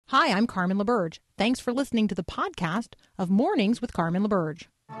Hi, I'm Carmen LaBerge. Thanks for listening to the podcast of Mornings with Carmen LaBerge.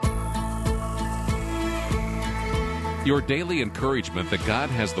 Your daily encouragement that God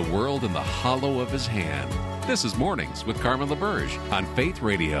has the world in the hollow of His hand. This is Mornings with Carmen LaBerge on Faith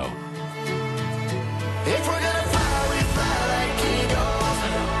Radio. If we're gonna fly, we fly like eagles,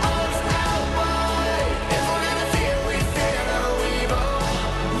 arms out wide. If we're gonna fear, we fear no evil.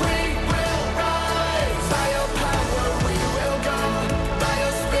 We will rise. By your power we will go. By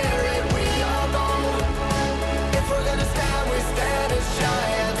your spirit we are bold. If we're gonna stand, we stand as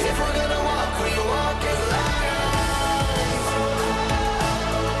giants. If we're gonna walk, we walk as lions.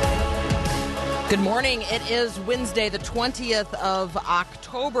 Good morning. It is Wednesday, the 20th of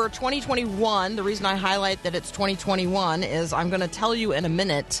October, 2021. The reason I highlight that it's 2021 is I'm going to tell you in a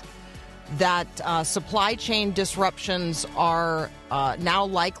minute that supply chain disruptions are now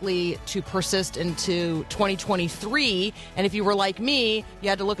likely to persist into 2023. And if you were like me, you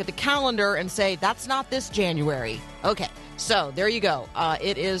had to look at the calendar and say, that's not this January. Okay, so there you go.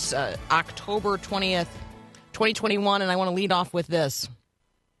 It is October 20th, 2021, and I want to lead off with this.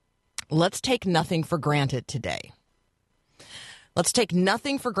 Let's take nothing for granted today. Let's take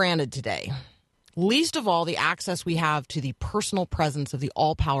nothing for granted today. Least of all, the access we have to the personal presence of the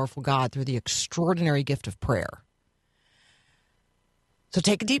all-powerful God through the extraordinary gift of prayer. So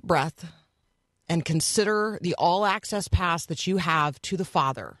take a deep breath and consider the all-access pass that you have to the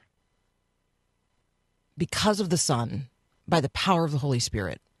Father because of the Son, by the power of the Holy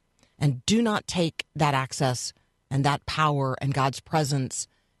Spirit. And do not take that access and that power and God's presence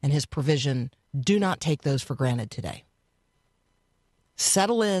and His provision, do not take those for granted today.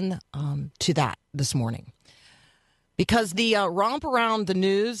 Settle in to that this morning. Because the romp around the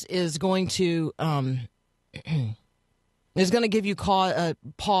news is going to give you cause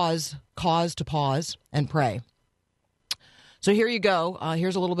to pause and pray. So here you go.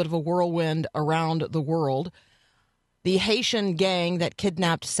 Here's a little bit of a whirlwind around the world. The Haitian gang that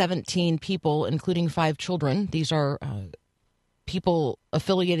kidnapped 17 people, including 5 children. These are people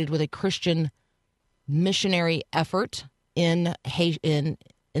affiliated with a Christian missionary effort in the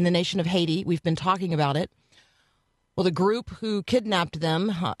nation of Haiti. We've been talking about it. Well, the group who kidnapped them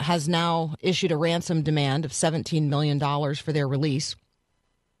has now issued a ransom demand of $17 million for their release.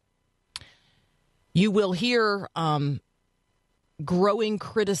 You will hear growing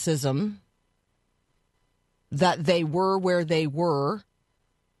criticism that they were where they were,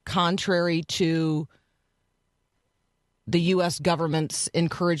 contrary to the U.S. government's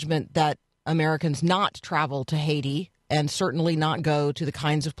encouragement that Americans not travel to Haiti and certainly not go to the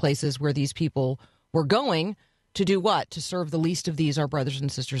kinds of places where these people were going to do what? To serve the least of these, our brothers and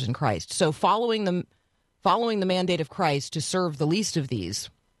sisters in Christ. So following the mandate of Christ to serve the least of these,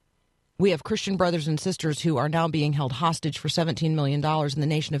 we have Christian brothers and sisters who are now being held hostage for $17 million in the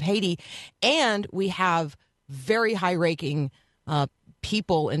nation of Haiti. And we have very high-ranking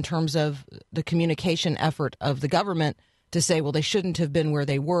people in terms of the communication effort of the government to say, well, they shouldn't have been where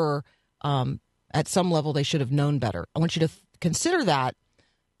they were. At some level, they should have known better. I want you to consider that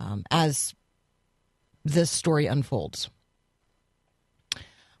as this story unfolds. I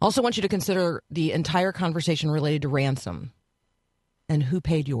also want you to consider the entire conversation related to ransom and who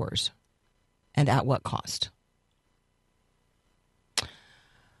paid yours and at what cost.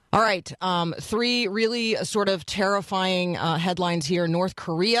 All right, 3 really sort of terrifying headlines here. North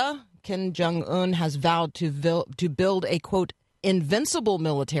Korea, Kim Jong-un has vowed to build a, quote, invincible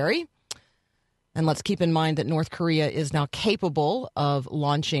military. And let's keep in mind that North Korea is now capable of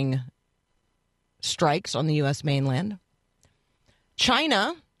launching strikes on the U.S. mainland.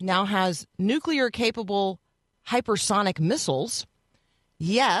 China now has nuclear-capable hypersonic missiles.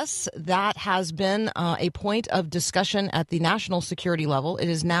 Yes, that has been a point of discussion at the national security level. It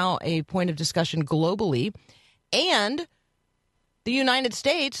is now a point of discussion globally. And the United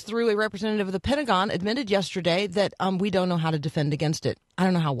States, through a representative of the Pentagon, admitted yesterday that we don't know how to defend against it. I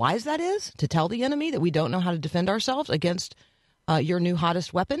don't know how wise that is to tell the enemy that we don't know how to defend ourselves against your new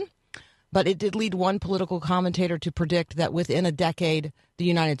hottest weapon. But it did lead one political commentator to predict that within a decade, the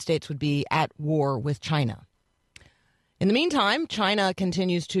United States would be at war with China. In the meantime, China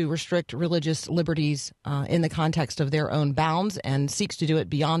continues to restrict religious liberties in the context of their own bounds and seeks to do it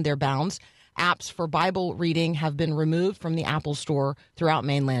beyond their bounds. Apps for Bible reading have been removed from the Apple Store throughout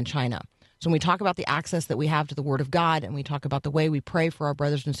mainland China. So when we talk about the access that we have to the Word of God and we talk about the way we pray for our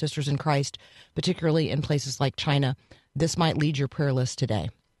brothers and sisters in Christ, particularly in places like China, this might lead your prayer list today.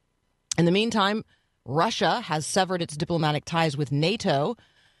 In the meantime, Russia has severed its diplomatic ties with NATO.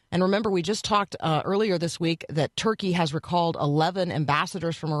 And remember, we just talked earlier this week that Turkey has recalled 11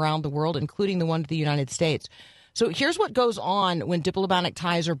 ambassadors from around the world, including the one to the United States. So here's what goes on when diplomatic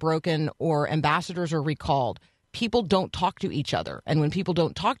ties are broken or ambassadors are recalled. People don't talk to each other. And when people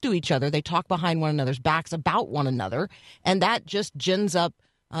don't talk to each other, they talk behind one another's backs about one another. And that just gins up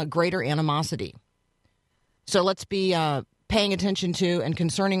greater animosity. So let's be paying attention to and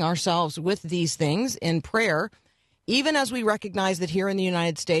concerning ourselves with these things in prayer, even as we recognize that here in the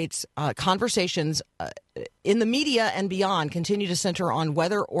United States, conversations in the media and beyond continue to center on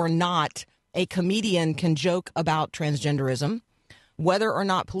whether or not a comedian can joke about transgenderism, whether or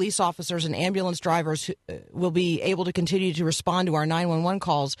not police officers and ambulance drivers will be able to continue to respond to our 911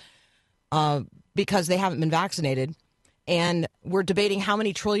 calls because they haven't been vaccinated. And we're debating how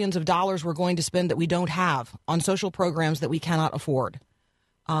many trillions of dollars we're going to spend that we don't have on social programs that we cannot afford.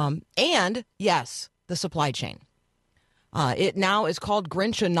 And, yes, the supply chain. It now is called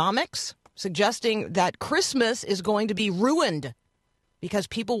Grinchonomics, suggesting that Christmas is going to be ruined because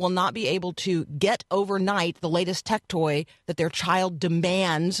people will not be able to get overnight the latest tech toy that their child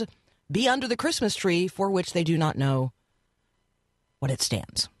demands be under the Christmas tree, for which they do not know what it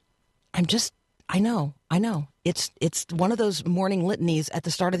stands. I know. It's one of those morning litanies at the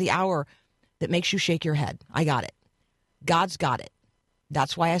start of the hour that makes you shake your head. I got it. God's got it.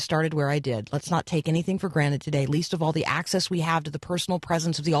 That's why I started where I did. Let's not take anything for granted today, least of all the access we have to the personal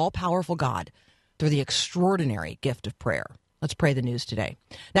presence of the all-powerful God through the extraordinary gift of prayer. Let's pray the news today.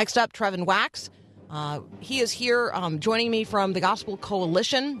 Next up, Trevin Wax. He is here joining me from the Gospel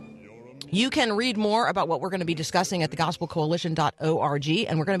Coalition. You can read more about what we're going to be discussing at thegospelcoalition.org,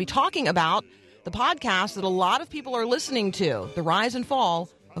 and we're going to be talking about the podcast that a lot of people are listening to, The Rise and Fall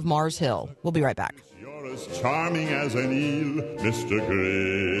of Mars Hill. We'll be right back. You're as charming as an eel, Mr.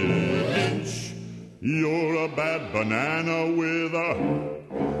 Grinch. You're a bad banana with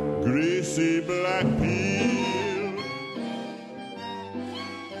a greasy black peel.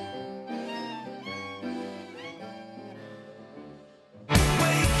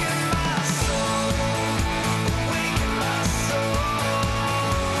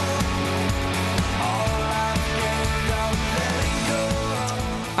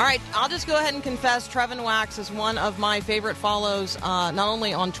 All right, I'll just go ahead and confess Trevin Wax is one of my favorite follows, not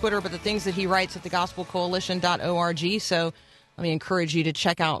only on Twitter, but the things that he writes at thegospelcoalition.org. So let me encourage you to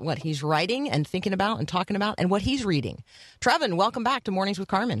check out what he's writing and thinking about and talking about and what he's reading. Trevin, welcome back to Mornings with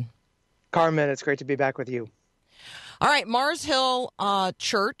Carmen. Carmen, it's great to be back with you. All right, Mars Hill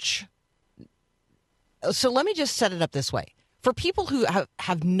Church. So let me just set it up this way. For people who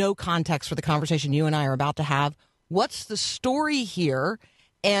have no context for the conversation you and I are about to have, what's the story here?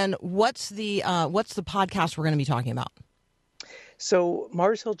 And what's the podcast we're going to be talking about? So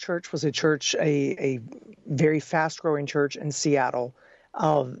Mars Hill Church was a church, a very fast-growing church in Seattle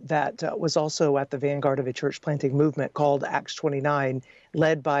that was also at the vanguard of a church planting movement called Acts 29,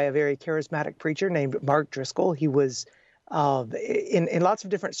 led by a very charismatic preacher named Mark Driscoll. He was in lots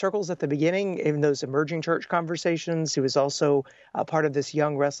of different circles at the beginning, in those emerging church conversations. He was also part of this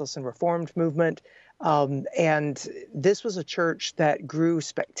young, restless, and reformed movement. And this was a church that grew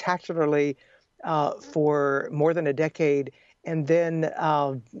spectacularly for more than a decade. And then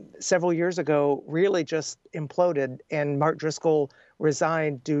several years ago, really just imploded. And Mark Driscoll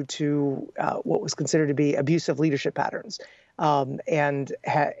resigned due to what was considered to be abusive leadership patterns. And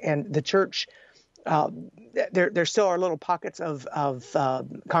the church, there still are little pockets of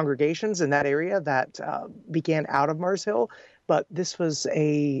congregations in that area that began out of Mars Hill. But this was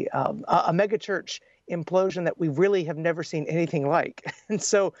a mega church implosion that we really have never seen anything like. And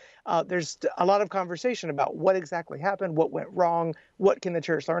so there's a lot of conversation about what exactly happened, what went wrong, what can the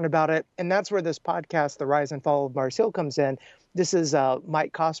church learn about it. And that's where this podcast, The Rise and Fall of Mars Hill, comes in. This is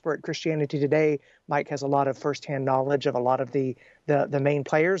Mike Cosper at Christianity Today. Mike has a lot of firsthand knowledge of a lot of the main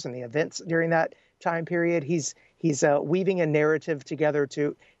players and the events during that time period. He's weaving a narrative together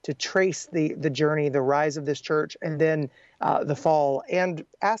to trace the journey, the rise of this church, and then the fall, and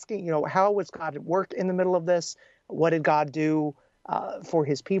asking, how was God at work in the middle of this? What did God do for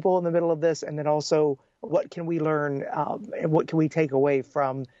his people in the middle of this? And then also, what can we learn and what can we take away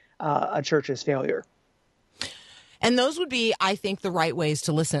from a church's failure? And those would be, I think, the right ways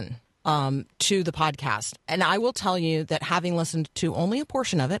to listen to the podcast. And I will tell you that having listened to only a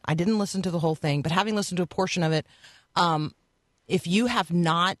portion of it, I didn't listen to the whole thing, but having listened to a portion of it, if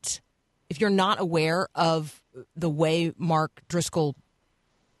you're not aware of the way Mark Driscoll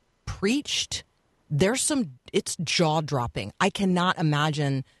preached, it's jaw-dropping. I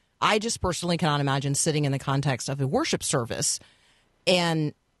just personally cannot imagine sitting in the context of a worship service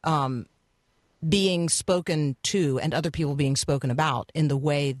and being spoken to and other people being spoken about in the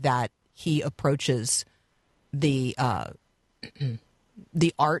way that he approaches the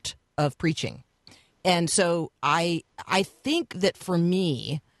art of preaching. And so I think that for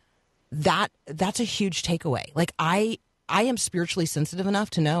me, that's a huge takeaway. Like I am spiritually sensitive enough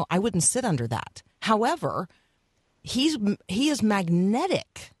to know I wouldn't sit under that. However, he is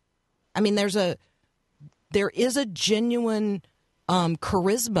magnetic. I mean, there is a genuine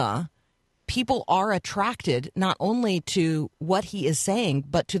charisma. People are attracted not only to what he is saying,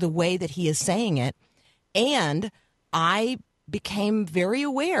 but to the way that he is saying it. And I became very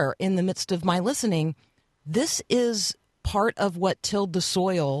aware in the midst of my listening, this is part of what tilled the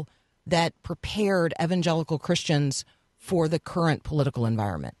soil that prepared evangelical Christians for the current political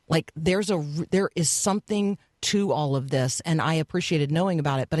environment. Like there is something to all of this, and I appreciated knowing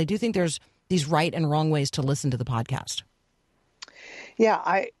about it. But I do think there's these right and wrong ways to listen to the podcast.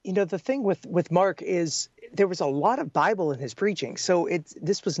 Yeah, the thing with Mark is there was a lot of Bible in his preaching. So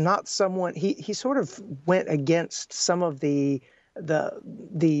this was not someone, he sort of went against some of the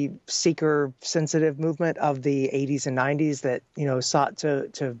seeker sensitive movement of the 80s and 90s that, sought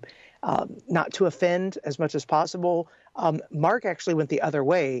to not to offend as much as possible. Mark actually went the other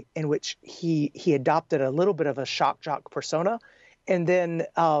way, in which he adopted a little bit of a shock jock persona. And then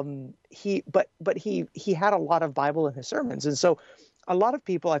he had a lot of Bible in his sermons. And so a lot of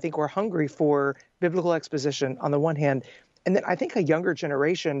people, I think, were hungry for biblical exposition on the one hand. And then I think a younger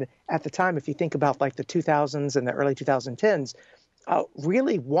generation at the time, if you think about like the 2000s and the early 2010s,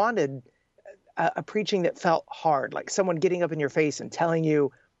 really wanted a preaching that felt hard, like someone getting up in your face and telling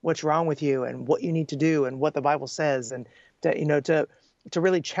you what's wrong with you and what you need to do and what the Bible says, and to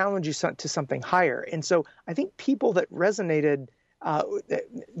really challenge you to something higher. And so I think people that resonated,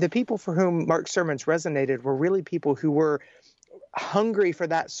 the people for whom Mark's sermons resonated were really people who were hungry for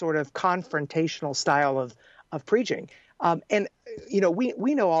that sort of confrontational style of preaching. And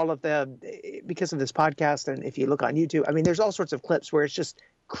we know all of because of this podcast, and if you look on YouTube, I mean, there's all sorts of clips where it's just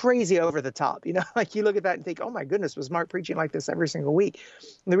crazy over the top, like you look at that and think, oh my goodness, was Mark preaching like this every single week?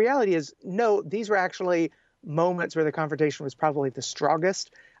 And the reality is, no, these were actually moments where the confrontation was probably the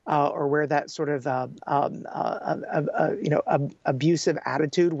strongest, or where that sort of abusive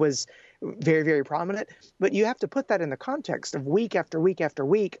attitude was very, very prominent. But you have to put that in the context of week after week after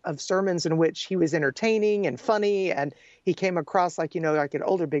week of sermons in which he was entertaining and funny, and he came across like an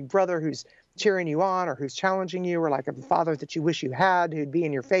older big brother who's cheering you on, or who's challenging you, or like a father that you wish you had, who'd be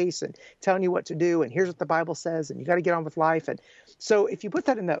in your face and telling you what to do, and here's what the Bible says, and you got to get on with life. And so if you put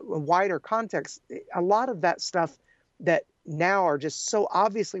that in the wider context, a lot of that stuff that now are just so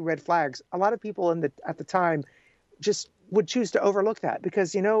obviously red flags, a lot of people at the time just would choose to overlook that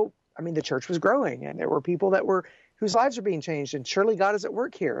because, the church was growing, and there were people whose lives are being changed, and surely God is at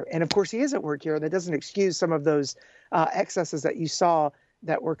work here. And of course he is at work here. That doesn't excuse some of those excesses that you saw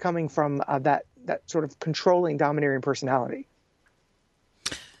that were coming from that sort of controlling, domineering personality.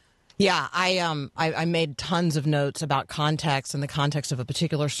 Yeah, I made tons of notes about context in the context of a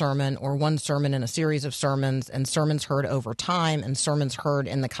particular sermon, or one sermon in a series of sermons, and sermons heard over time, and sermons heard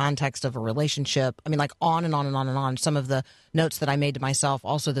in the context of a relationship. I mean, like on and on and on and on. Some of the notes that I made to myself,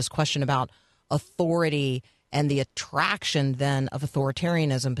 also this question about authority and the attraction then of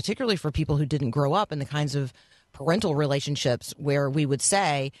authoritarianism, particularly for people who didn't grow up in the kinds of parental relationships where we would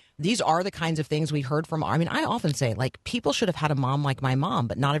say, these are the kinds of things we heard from. I mean, I often say, like, people should have had a mom like my mom,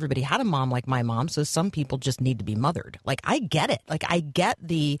 but not everybody had a mom like my mom. So some people just need to be mothered. Like, I get it. Like, I get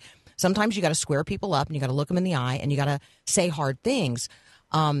sometimes you got to square people up and you got to look them in the eye and you got to say hard things.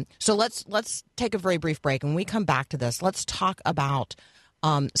 So let's take a very brief break. And when we come back to this, let's talk about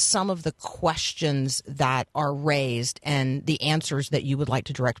some of the questions that are raised and the answers that you would like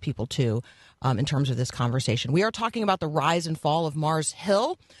to direct people to in terms of this conversation. We are talking about the rise and fall of Mars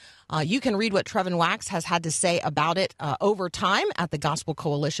Hill. You can read what Trevin Wax has had to say about it over time at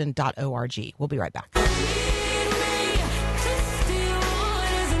thegospelcoalition.org. We'll be right back.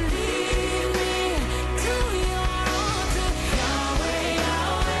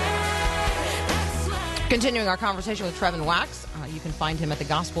 Continuing our conversation with Trevin Wax, you can find him at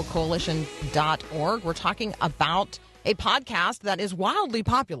thegospelcoalition.org. We're talking about a podcast that is wildly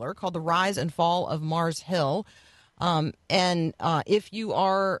popular called The Rise and Fall of Mars Hill. And if you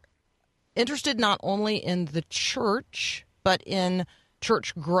are interested not only in the church, but in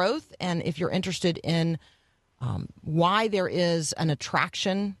church growth, and if you're interested in why there is an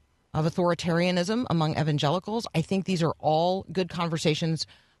attraction of authoritarianism among evangelicals, I think these are all good conversations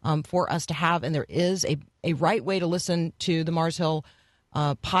for us to have. And there is a right way to listen to the Mars Hill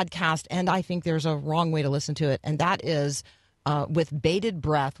podcast, and I think there's a wrong way to listen to it, and that is with bated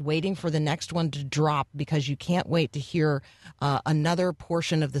breath, waiting for the next one to drop because you can't wait to hear another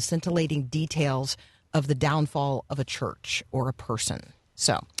portion of the scintillating details of the downfall of a church or a person.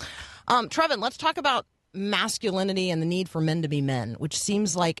 So Trevin, let's talk about masculinity and the need for men to be men, which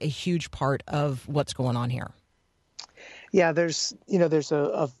seems like a huge part of what's going on here. Yeah, there's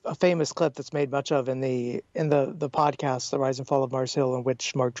a famous clip that's made much of in the podcast, The Rise and Fall of Mars Hill, in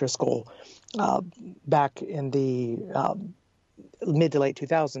which Mark Driscoll, back in the mid to late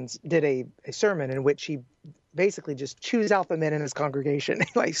 2000s, did a sermon in which he basically just chews out the men in his congregation,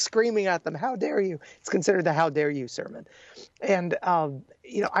 like screaming at them, "How dare you!" It's considered the "How dare you" sermon. And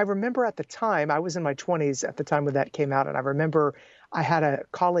I remember at the time, I was in my 20s at the time when that came out, and I remember I had a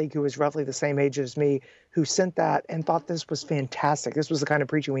colleague who was roughly the same age as me who sent that and thought this was fantastic. This was the kind of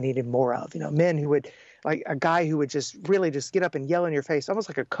preaching we needed more of. Men who would, like a guy who would just really just get up and yell in your face, almost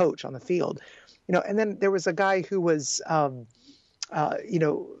like a coach on the field. And then there was a guy who was, a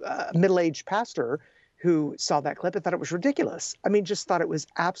middle-aged pastor who saw that clip and thought it was ridiculous. I mean, just thought it was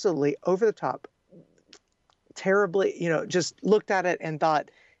absolutely over the top, terribly, just looked at it and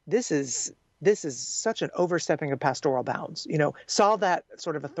thought, this is such an overstepping of pastoral bounds, saw that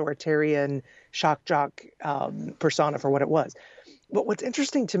sort of authoritarian shock jock persona for what it was. But what's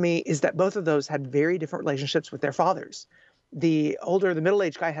interesting to me is that both of those had very different relationships with their fathers. The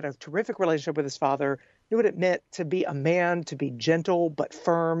middle-aged guy had a terrific relationship with his father, knew what it meant to be a man, to be gentle but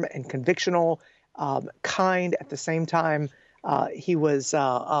firm and convictional, kind at the same time. He was,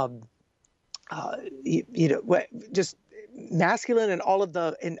 just masculine in all of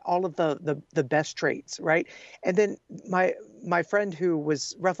the best traits, right? And then my friend, who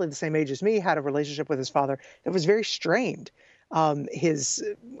was roughly the same age as me, had a relationship with his father that was very strained. His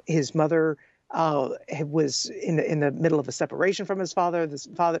mother was in the middle of a separation from his father.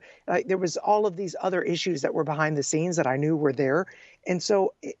 There was all of these other issues that were behind the scenes that I knew were there, and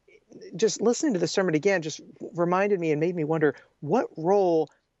so just listening to the sermon again just reminded me and made me wonder, what role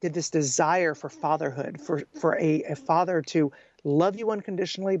did this desire for fatherhood, for a father to love you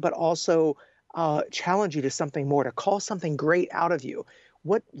unconditionally, but also challenge you to something more, to call something great out of you?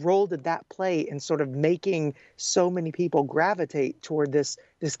 What role did that play in sort of making so many people gravitate toward this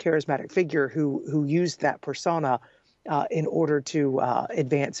charismatic figure who used that persona in order to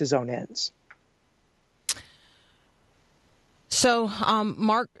advance his own ends? So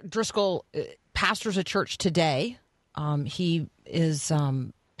Mark Driscoll pastors a church today. He is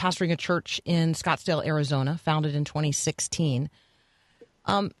pastoring a church in Scottsdale, Arizona, founded in 2016.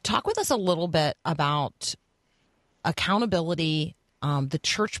 Talk with us a little bit about accountability, the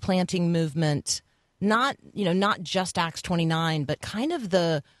church planting movement, not just Acts 29, but kind of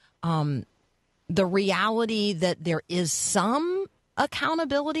the reality that there is some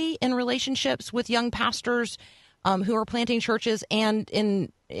accountability in relationships with young pastors who are planting churches, and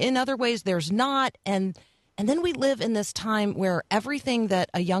in other ways there's not. And then we live in this time where everything that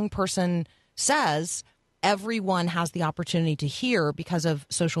a young person says, everyone has the opportunity to hear because of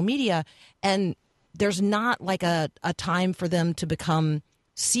social media. And there's not like a time for them to become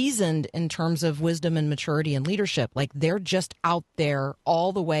seasoned in terms of wisdom and maturity and leadership. Like, they're just out there,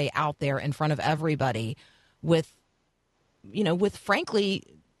 all the way out there in front of everybody with frankly,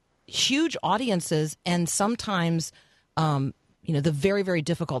 huge audiences, and sometimes, the very, very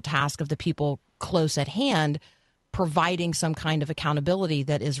difficult task of the people close at hand, providing some kind of accountability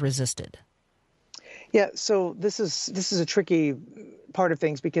that is resisted. Yeah, so this is a tricky part of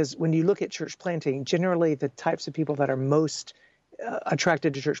things, because when you look at church planting, generally the types of people that are most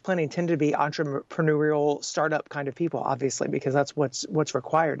attracted to church planting tend to be entrepreneurial startup kind of people, obviously, because that's what's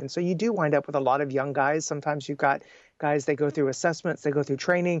required. And so you do wind up with a lot of young guys. Sometimes you've got guys, they go through assessments, they go through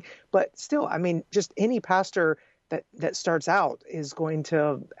training, but still, I mean, just any pastor that starts out is going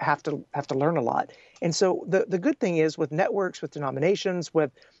to have to learn a lot. And so the good thing is, with networks, with denominations,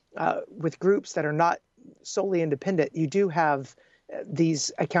 with groups that are not solely independent, you do have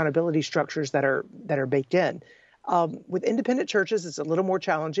these accountability structures that are baked in. With independent churches, it's a little more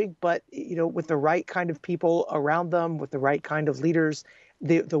challenging, but with the right kind of people around them, with the right kind of leaders,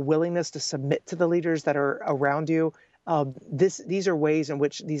 the willingness to submit to the leaders that are around you, these are ways in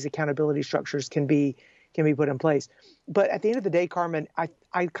which these accountability structures can be put in place. But at the end of the day, Carmen,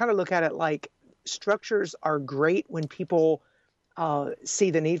 I kind of look at it like structures are great when people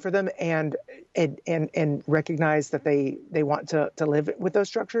see the need for them and recognize that they want to live with those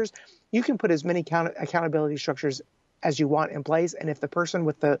structures. You can put as many accountability structures as you want in place, and if the person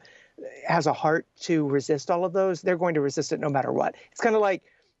has a heart to resist all of those, they're going to resist it no matter what. It's kind of like,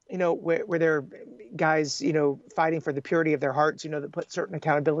 where there are guys, fighting for the purity of their hearts, that put certain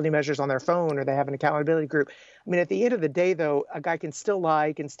accountability measures on their phone, or they have an accountability group. I mean, at the end of the day, though, a guy can still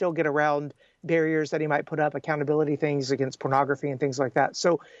lie, can still get around barriers that he might put up, accountability things against pornography and things like that.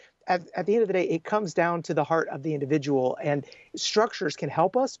 So at the end of the day, it comes down to the heart of the individual, and structures can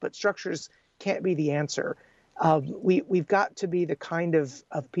help us, but structures can't be the answer. We've got to be the kind of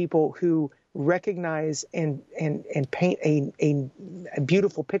people who recognize and paint a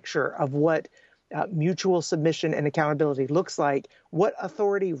beautiful picture of what mutual submission and accountability looks like, what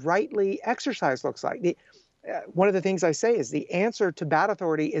authority rightly exercised looks like. One of the things I say is the answer to bad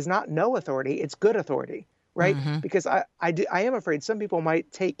authority is not no authority, it's good authority, right? Mm-hmm. Because I am afraid some people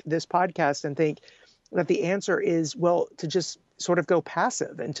might take this podcast and think that the answer is, well, to just sort of go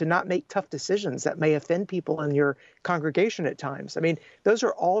passive and to not make tough decisions that may offend people in your congregation at times. I mean, those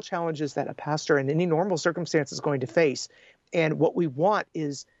are all challenges that a pastor in any normal circumstance is going to face. And what we want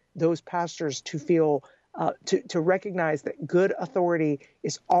is those pastors to feel, to recognize that good authority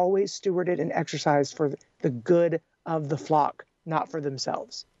is always stewarded and exercised for the good of the flock, not for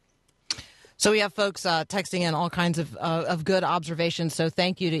themselves. So we have folks texting in all kinds of good observations. So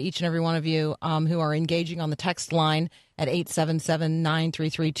thank you to each and every one of you who are engaging on the text line at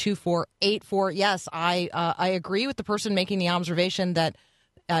 877-933-2484. Yes, I agree with the person making the observation that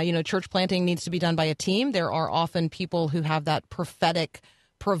church planting needs to be done by a team. There are often people who have that prophetic,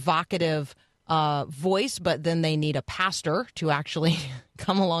 provocative voice, but then they need a pastor to actually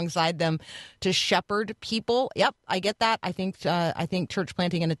come alongside them to shepherd people. Yep, I get that. I think church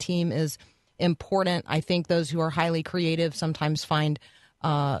planting in a team is important. I think those who are highly creative sometimes find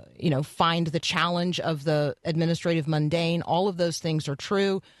the challenge of the administrative mundane. All of those things are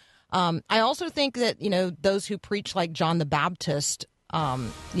true. I also think that, those who preach like John the Baptist,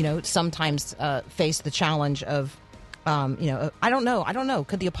 sometimes face the challenge of, I don't know.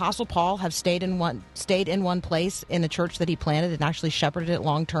 Could the Apostle Paul have stayed in one place in the church that he planted and actually shepherded it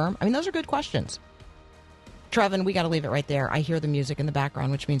long term? I mean, those are good questions. Trevin, we got to leave it right there. I hear the music in the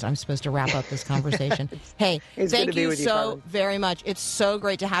background, which means I'm supposed to wrap up this conversation. Hey, thank you so very much. It's so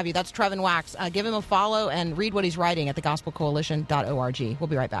great to have you. That's Trevin Wax. Give him a follow and read what he's writing at thegospelcoalition.org. We'll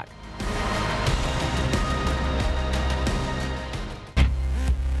be right back.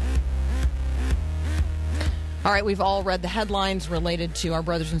 All right, we've all read the headlines related to our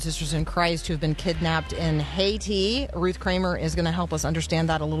brothers and sisters in Christ who have been kidnapped in Haiti. Ruth Kramer is going to help us understand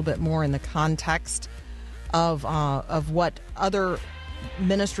that a little bit more in the context of what other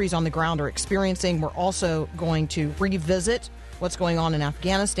ministries on the ground are experiencing. We're also going to revisit what's going on in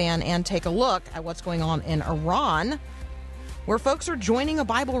Afghanistan and take a look at what's going on in Iran, where folks are joining a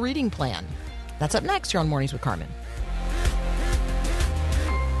Bible reading plan. That's up next here on Mornings with Carmen.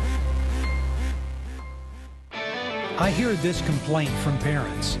 I hear this complaint from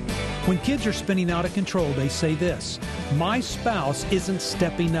parents. When kids are spinning out of control, they say this: my spouse isn't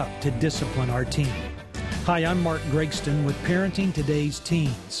stepping up to discipline our teen. Hi, I'm Mark Gregston with Parenting Today's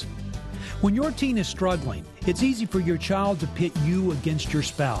Teens. When your teen is struggling, it's easy for your child to pit you against your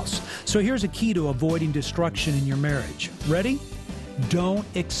spouse. So here's a key to avoiding destruction in your marriage. Ready? Don't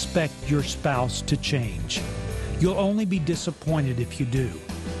expect your spouse to change. You'll only be disappointed if you do.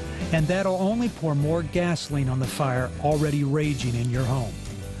 And that'll only pour more gasoline on the fire already raging in your home.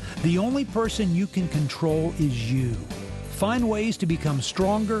 The only person you can control is you. Find ways to become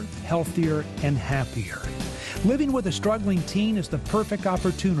stronger, healthier, and happier. Living with a struggling teen is the perfect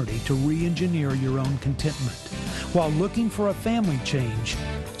opportunity to re-engineer your own contentment. While looking for a family change,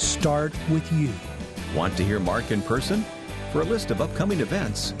 start with you. Want to hear Mark in person? For a list of upcoming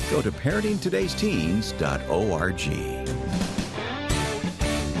events, go to parentingtodaysteens.org.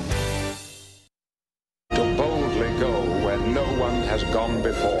 To boldly go where no one has gone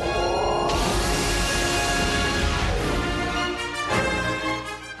before.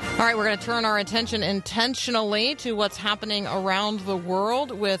 All right, we're going to turn our attention intentionally to what's happening around the world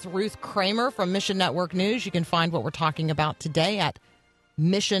with Ruth Kramer from Mission Network News. You can find what we're talking about today at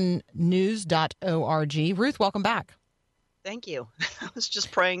missionnews.org. Ruth, welcome back. Thank you. I was just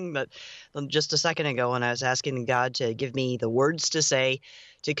praying but just a second ago, and I was asking God to give me the words to say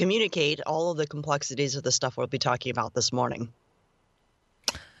to communicate all of the complexities of the stuff we'll be talking about this morning.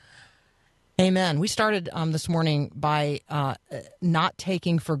 Amen. We started this morning by not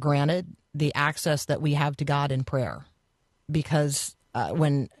taking for granted the access that we have to God in prayer, because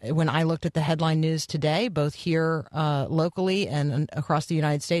when I looked at the headline news today, both here locally and across the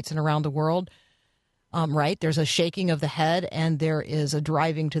United States and around the world, right, there's a shaking of the head and there is a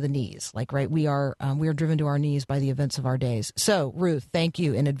driving to the knees. Like, right, we are driven to our knees by the events of our days. So, Ruth, thank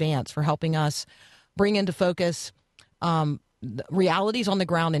you in advance for helping us bring into focus realities on the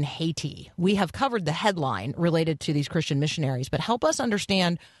ground in Haiti. We have covered the headline related to these Christian missionaries, but help us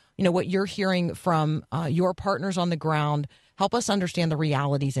understand, what you're hearing from your partners on the ground. Help us understand the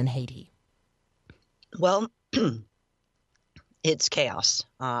realities in Haiti. Well, It's chaos.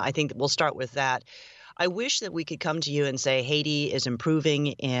 I think that we'll start with that. I wish that we could come to you and say Haiti is improving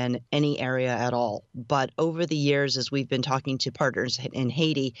in any area at all. But over the years, as we've been talking to partners in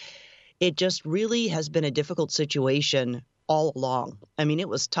Haiti, it just really has been a difficult situation all along. I mean, it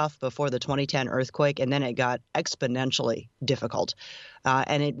was tough before the 2010 earthquake, and then it got exponentially difficult.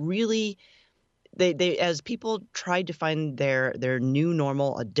 And it really, they as people tried to find their new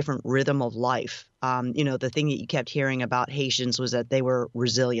normal, a different rhythm of life. The thing that you kept hearing about Haitians was that they were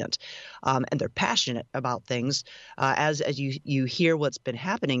resilient, and they're passionate about things. As you hear what's been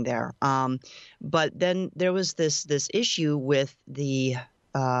happening there, but then there was this issue with the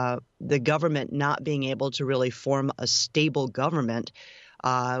government not being able to really form a stable government,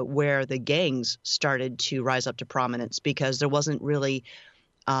 where the gangs started to rise up to prominence because there wasn't really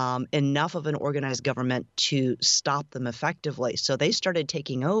enough of an organized government to stop them effectively. So they started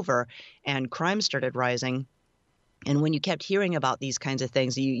taking over and crime started rising. And when you kept hearing about these kinds of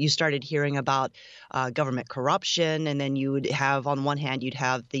things, you started hearing about government corruption. And then you would have, on one hand, you'd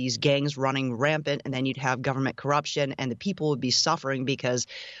have these gangs running rampant, and then you'd have government corruption, and the people would be suffering because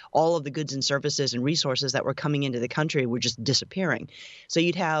all of the goods and services and resources that were coming into the country were just disappearing. So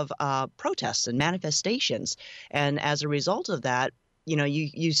you'd have protests and manifestations. And as a result of that,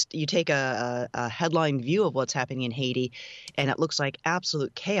 you take a headline view of what's happening in Haiti, and it looks like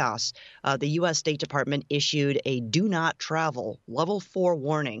absolute chaos. The U.S. State Department issued a do not travel level 4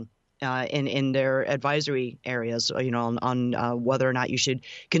 warning in their advisory areas, on whether or not you should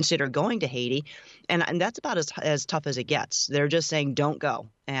consider going to Haiti. And that's about as tough as it gets. They're just saying don't go.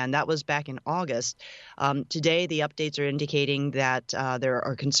 And that was back in August. Today, the updates are indicating that there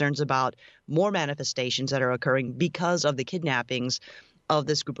are concerns about more manifestations that are occurring because of the kidnappings of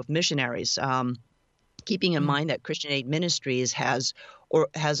this group of missionaries. Keeping in mind that Christian Aid Ministries has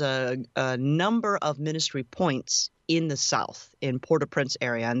a number of ministry points in the South, in Port-au-Prince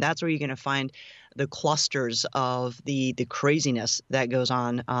area, and that's where you're going to find the clusters of the craziness that goes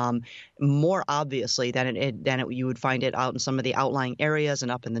on, more obviously than you would find it out in some of the outlying areas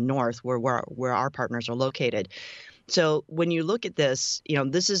and up in the north where our partners are located. So when you look at this,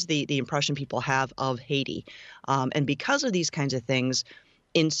 this is the impression people have of Haiti, and because of these kinds of things,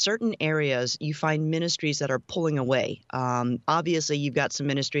 in certain areas, you find ministries that are pulling away. Obviously, you've got some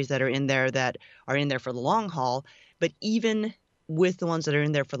ministries that are in there for the long haul. But even with the ones that are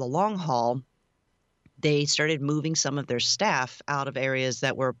in there for the long haul, they started moving some of their staff out of areas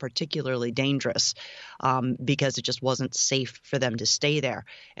that were particularly dangerous, because it just wasn't safe for them to stay there.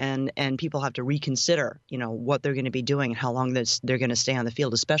 And people have to reconsider, what they're going to be doing and how long they're going to stay on the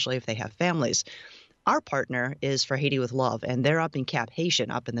field, especially if they have families. Our partner is For Haiti with Love, and they're up in Cap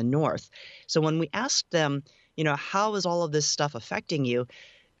Haitian, up in the north. So when we asked them, how is all of this stuff affecting you,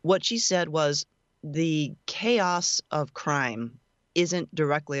 what she said was the chaos of crime isn't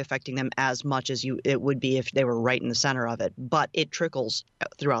directly affecting them as much as it would be if they were right in the center of it. But it trickles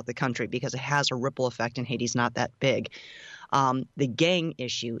throughout the country because it has a ripple effect, and Haiti's not that big. The gang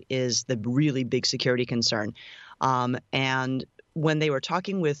issue is the really big security concern. And when they were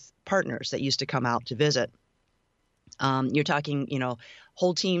talking with partners that used to come out to visit, you're talking,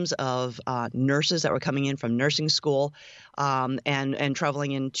 whole teams of nurses that were coming in from nursing school and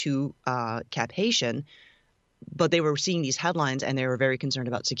traveling into Cap Haitian, but they were seeing these headlines and they were very concerned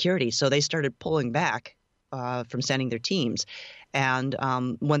about security. So they started pulling back from sending their teams. And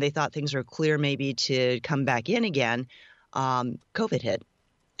when they thought things were clear maybe to come back in again, COVID hit.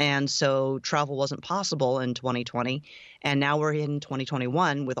 And so travel wasn't possible in 2020. And now we're in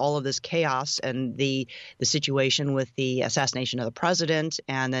 2021 with all of this chaos and the situation with the assassination of the president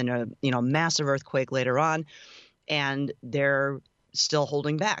and then a massive earthquake later on. And they're still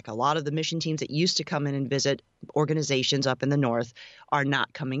holding back. A lot of the mission teams that used to come in and visit organizations up in the north are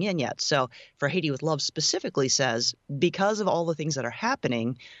not coming in yet. So For Haiti with Love specifically says because of all the things that are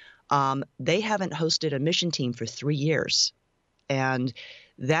happening, they haven't hosted a mission team for 3 years. And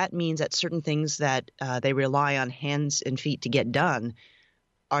that means that certain things that they rely on hands and feet to get done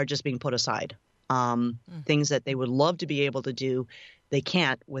are just being put aside. Things that they would love to be able to do, they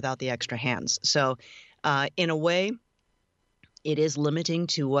can't without the extra hands. So in a way, it is limiting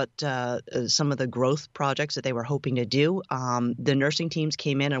to what some of the growth projects that they were hoping to do. The nursing teams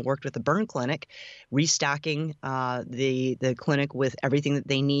came in and worked with the burn clinic, restocking the clinic with everything that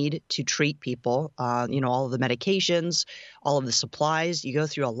they need to treat people, all of the medications, all of the supplies. You go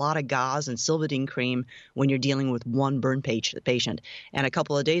through a lot of gauze and Silvadene cream when you're dealing with one burn patient. And a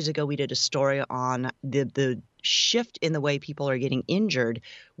couple of days ago, we did a story on the shift in the way people are getting injured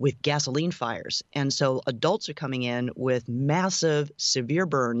with gasoline fires. And so adults are coming in with massive, severe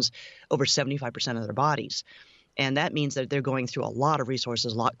burns over 75% of their bodies. And that means that they're going through a lot of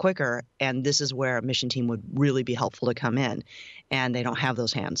resources a lot quicker. And this is where a mission team would really be helpful to come in. And they don't have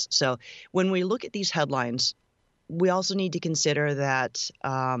those hands. So when we look at these headlines, we also need to consider that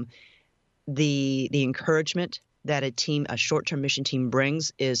the encouragement that a short-term mission team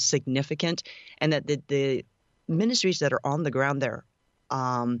brings is significant, and that the ministries that are on the ground there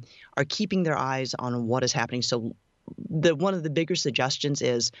are keeping their eyes on what is happening. So one of the bigger suggestions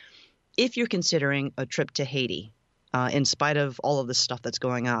is, if you're considering a trip to Haiti, in spite of all of this stuff that's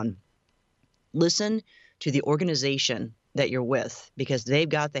going on, listen to the organization that you're with, because they've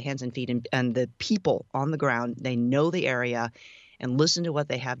got the hands and feet and the people on the ground. They know the area, and listen to what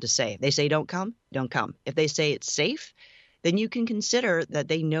they have to say. If they say don't come, don't come. If they say it's safe, then you can consider that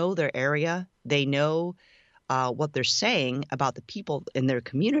they know their area. They know what they're saying about the people in their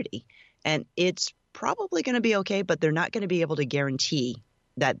community. And it's probably going to be okay, but they're not going to be able to guarantee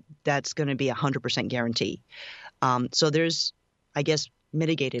that that's going to be 100% guarantee. So there's, I guess,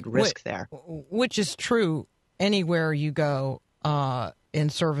 mitigated risk there. Which is true anywhere you go in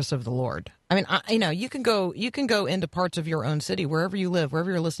service of the Lord. I mean, you can go into parts of your own city, wherever you live,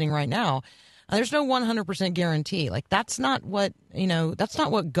 wherever you're listening right now. There's no 100% guarantee. Like, that's not what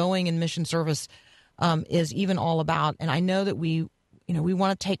going in mission service is even all about. And I know that we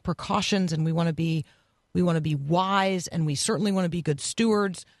want to take precautions, and we want to be wise, and we certainly want to be good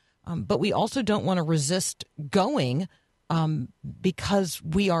stewards. But we also don't want to resist going because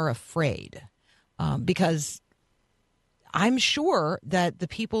we are afraid. Because I'm sure that the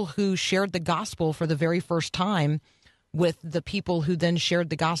people who shared the gospel for the very first time with the people who then shared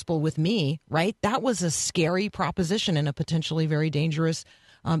the gospel with me, right? That was a scary proposition and a potentially very dangerous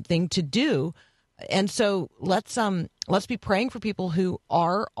thing to do. And so let's be praying for people who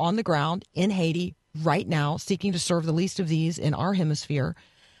are on the ground in Haiti right now, seeking to serve the least of these in our hemisphere.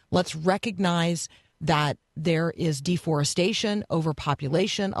 Let's recognize that there is deforestation,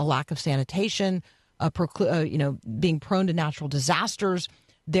 overpopulation, a lack of sanitation, being prone to natural disasters.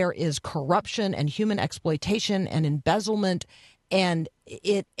 There is corruption and human exploitation and embezzlement, and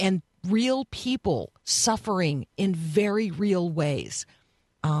real people suffering in very real ways.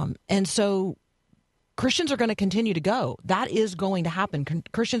 And so Christians are going to continue to go. That is going to happen.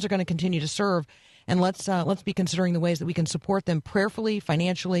 Christians are going to continue to serve, and let's be considering the ways that we can support them prayerfully,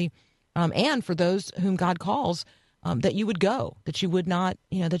 financially, and for those whom God calls, that you would go, that you would not,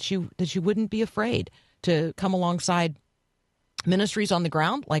 that you wouldn't be afraid to come alongside ministries on the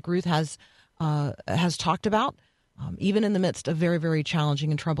ground, like Ruth has talked about, even in the midst of very, very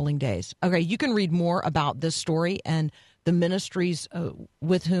challenging and troubling days. Okay, you can read more about this story and the ministries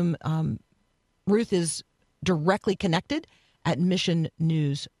with whom Ruth is directly connected at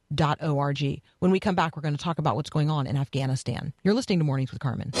missionnews.org. When we come back, we're going to talk about what's going on in Afghanistan. You're listening to Mornings with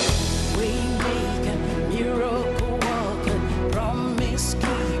Carmen.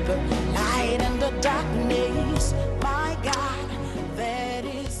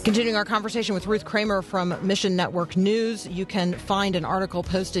 Continuing our conversation with Ruth Kramer from Mission Network News. You can find an article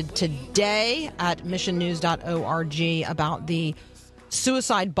posted today at missionnews.org about the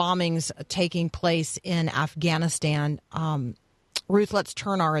suicide bombings taking place in Afghanistan. Ruth, let's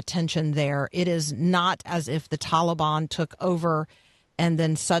turn our attention there. It is not as if the Taliban took over and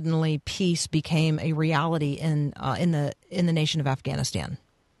then suddenly peace became a reality in the nation of Afghanistan.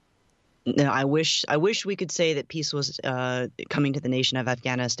 No, I wish we could say that peace was coming to the nation of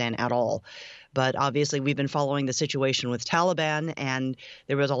Afghanistan at all. But obviously, we've been following the situation with Taliban, and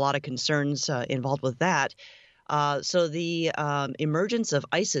there was a lot of concerns involved with that. So the emergence of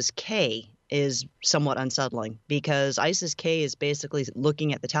ISIS-K is somewhat unsettling, because ISIS-K is basically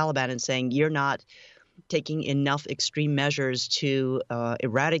looking at the Taliban and saying, you're not taking enough extreme measures to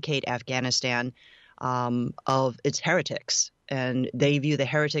eradicate Afghanistan of its heretics. And they view the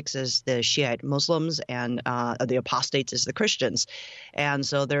heretics as the Shiite Muslims and the apostates as the Christians. And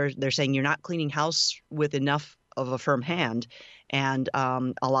so they're saying you're not cleaning house with enough of a firm hand. And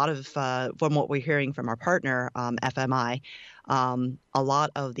a lot of, from what we're hearing from our partner, FMI, a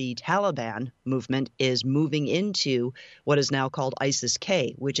lot of the Taliban movement is moving into what is now called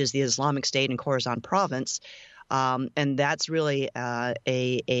ISIS-K, which is the Islamic State in Khorasan province. And that's really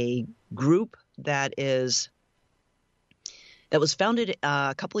a group that was founded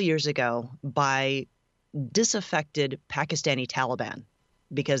a couple of years ago by disaffected Pakistani Taliban,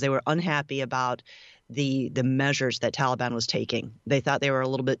 because they were unhappy about the measures that Taliban was taking. They thought they were a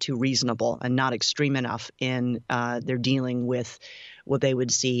little bit too reasonable and not extreme enough in their dealing with what they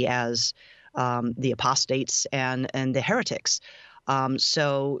would see as the apostates and the heretics.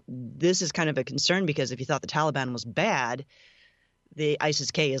 So this is kind of a concern, because if you thought the Taliban was bad, the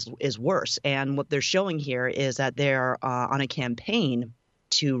ISIS-K is worse. And what they're showing here is that they're on a campaign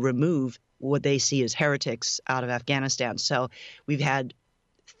to remove what they see as heretics out of Afghanistan. So we've had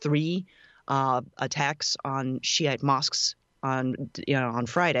 3 attacks on Shiite mosques on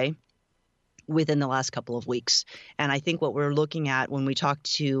Friday within the last couple of weeks. And I think what we're looking at when we talk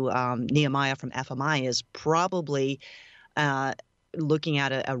to Nehemiah from FMI is probably looking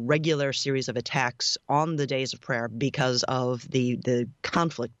at a regular series of attacks on the days of prayer because of the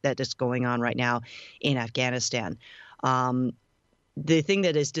conflict that is going on right now in Afghanistan. The thing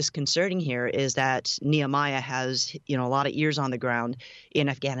that is disconcerting here is that Nehemiah has, a lot of ears on the ground in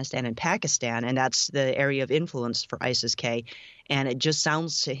Afghanistan and Pakistan, and that's the area of influence for ISIS-K. And it just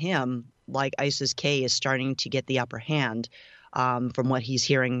sounds to him like ISIS-K is starting to get the upper hand from what he's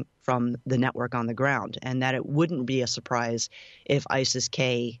hearing from the network on the ground, and that it wouldn't be a surprise if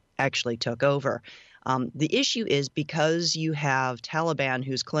ISIS-K actually took over. The issue is because you have Taliban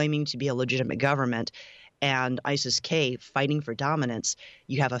who's claiming to be a legitimate government and ISIS-K fighting for dominance,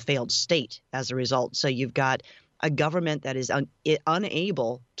 you have a failed state as a result. So you've got a government that is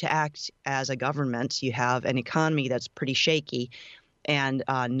unable to act as a government. You have an economy that's pretty shaky and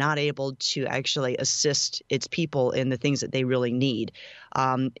not able to actually assist its people in the things that they really need.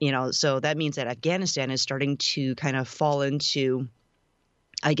 So that means that Afghanistan is starting to kind of fall into,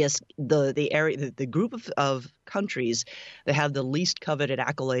 I guess, the area, the group of countries that have the least coveted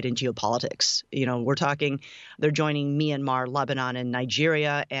accolade in geopolitics. We're talking, they're joining Myanmar, Lebanon, and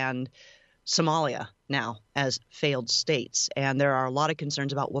Nigeria, and Somalia now as failed states. And there are a lot of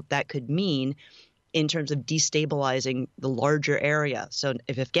concerns about what that could mean in terms of destabilizing the larger area. So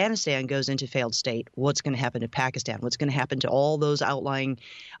if Afghanistan goes into failed state, what's going to happen to Pakistan? What's going to happen to all those outlying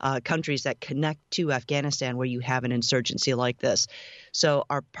countries that connect to Afghanistan where you have an insurgency like this? So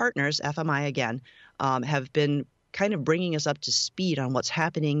our partners, FMI again, have been kind of bringing us up to speed on what's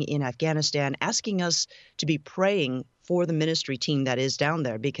happening in Afghanistan, asking us to be praying for the ministry team that is down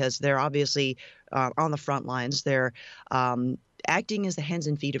there because they're obviously on the front lines. They're acting as the hands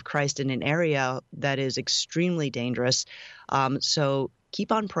and feet of Christ in an area that is extremely dangerous. So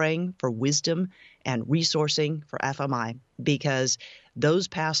keep on praying for wisdom and resourcing for FMI because those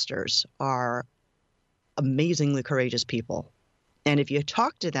pastors are amazingly courageous people. And if you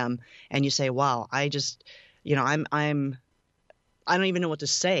talk to them and you say, wow, I just, I don't even know what to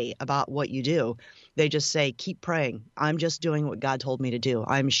say about what you do. They just say, keep praying. I'm just doing what God told me to do.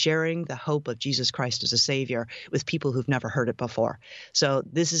 I'm sharing the hope of Jesus Christ as a Savior with people who've never heard it before. So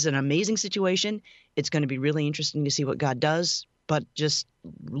this is an amazing situation. It's going to be really interesting to see what God does. But just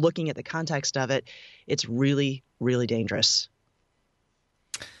looking at the context of it, it's really, really dangerous.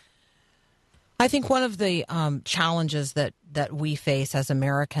 I think one of the challenges that we face as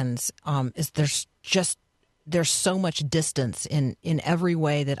Americans is there's so much distance in every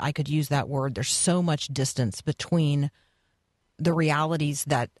way that I could use that word. There's so much distance between the realities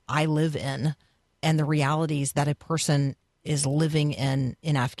that I live in and the realities that a person is living in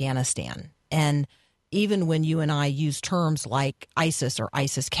Afghanistan. And even when you and I use terms like ISIS or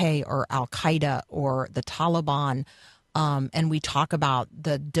ISIS-K or Al-Qaeda or the Taliban, and we talk about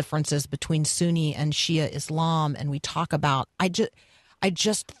the differences between Sunni and Shia Islam, and we talk about, I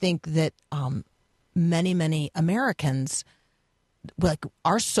just think that many Americans, like,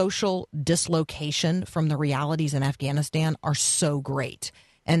 our social dislocation from the realities in Afghanistan are so great.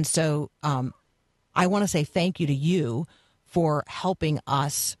 And so I want to say thank you to you for helping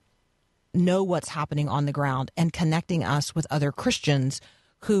us know what's happening on the ground and connecting us with other Christians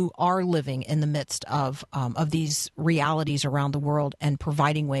who are living in the midst of these realities around the world and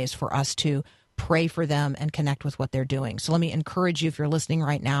providing ways for us to pray for them and connect with what they're doing. So let me encourage you, if you're listening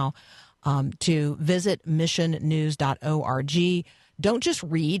right now, to visit missionnews.org. Don't just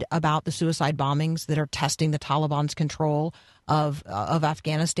read about the suicide bombings that are testing the Taliban's control of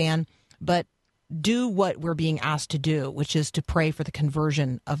Afghanistan, but do what we're being asked to do, which is to pray for the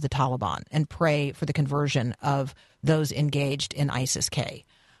conversion of the Taliban and pray for the conversion of those engaged in ISIS-K.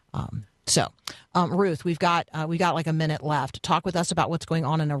 Ruth, we've got like a minute left. Talk with us about what's going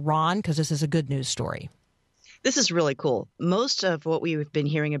on in Iran, because this is a good news story. This is really cool. Most of what we've been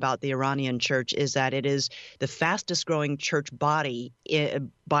hearing about the Iranian church is that it is the fastest growing church body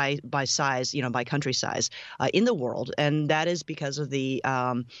by size, by country size in the world. And that is because of the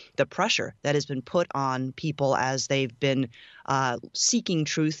pressure that has been put on people as they've been seeking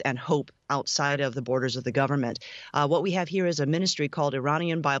truth and hope outside of the borders of the government. What we have here is a ministry called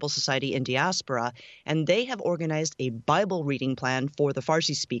Iranian Bible Society in Diaspora, and they have organized a Bible reading plan for the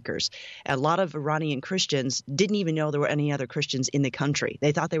Farsi speakers. A lot of Iranian Christians didn't even know there were any other Christians in the country.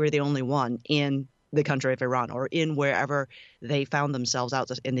 They thought they were the only one in the country of Iran or in wherever they found themselves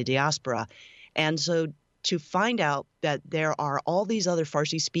out in the diaspora. And so to find out that there are all these other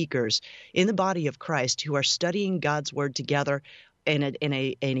Farsi speakers in the body of Christ who are studying God's word together in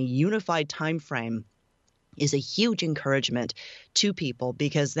a unified time frame is a huge encouragement to people,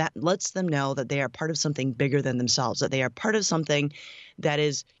 because that lets them know that they are part of something bigger than themselves, that they are part of something that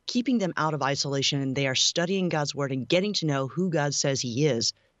is keeping them out of isolation, and they are studying God's word and getting to know who God says he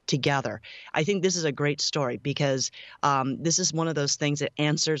is together. I think this is a great story, because this is one of those things that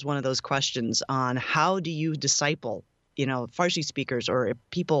answers one of those questions on how do you disciple Farsi speakers or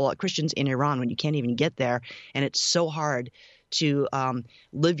people, Christians in Iran, when you can't even get there, and it's so hard to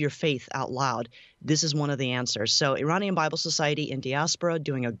live your faith out loud. This is one of the answers. So Iranian Bible Society in diaspora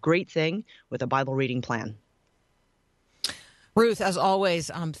doing a great thing with a Bible reading plan. Ruth, as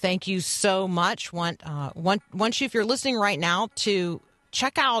always, thank you so much. If you're listening right now, to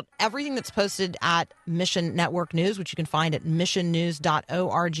check out everything that's posted at Mission Network News, which you can find at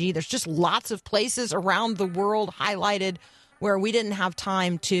missionnews.org. There's just lots of places around the world highlighted where we didn't have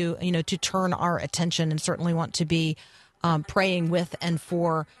time to turn our attention, and certainly want to be praying with and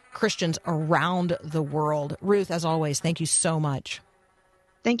for Christians around the world. Ruth, as always, thank you so much.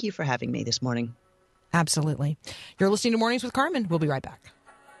 Thank you for having me this morning. Absolutely. You're listening to Mornings with Carmen. We'll be right back.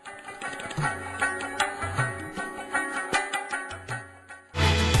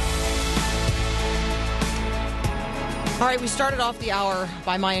 All right, we started off the hour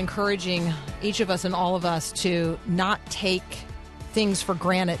by my encouraging each of us and all of us to not take things for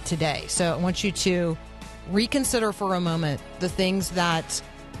granted today. So I want you to reconsider for a moment the things that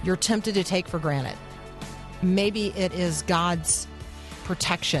you're tempted to take for granted. Maybe it is God's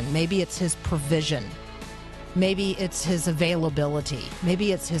protection. Maybe it's his provision. Maybe it's his availability.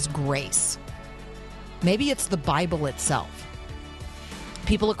 Maybe it's his grace. Maybe it's the Bible itself.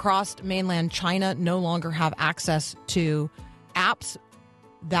 People across mainland China no longer have access to apps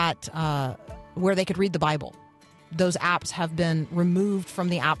that where they could read the Bible. Those apps have been removed from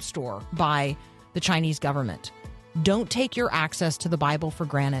the App Store by the Chinese government. Don't take your access to the Bible for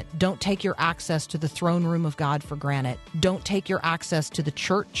granted. Don't take your access to the throne room of God for granted. Don't take your access to the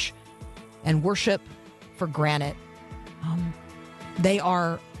church and worship for granted. They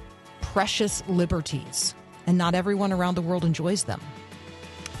are precious liberties, and not everyone around the world enjoys them.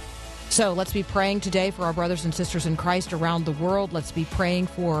 So let's be praying today for our brothers and sisters in Christ around the world. Let's be praying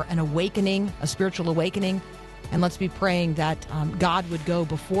for an awakening, a spiritual awakening. And let's be praying that God would go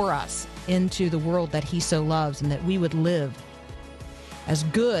before us into the world that he so loves, and that we would live as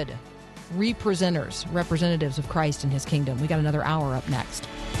good representatives of Christ and his kingdom. We got another hour up next.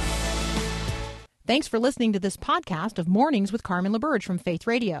 Thanks for listening to this podcast of Mornings with Carmen LaBerge from Faith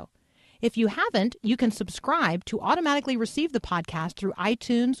Radio. If you haven't, you can subscribe to automatically receive the podcast through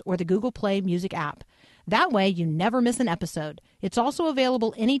iTunes or the Google Play Music app. That way you never miss an episode. It's also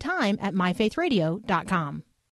available anytime at myfaithradio.com.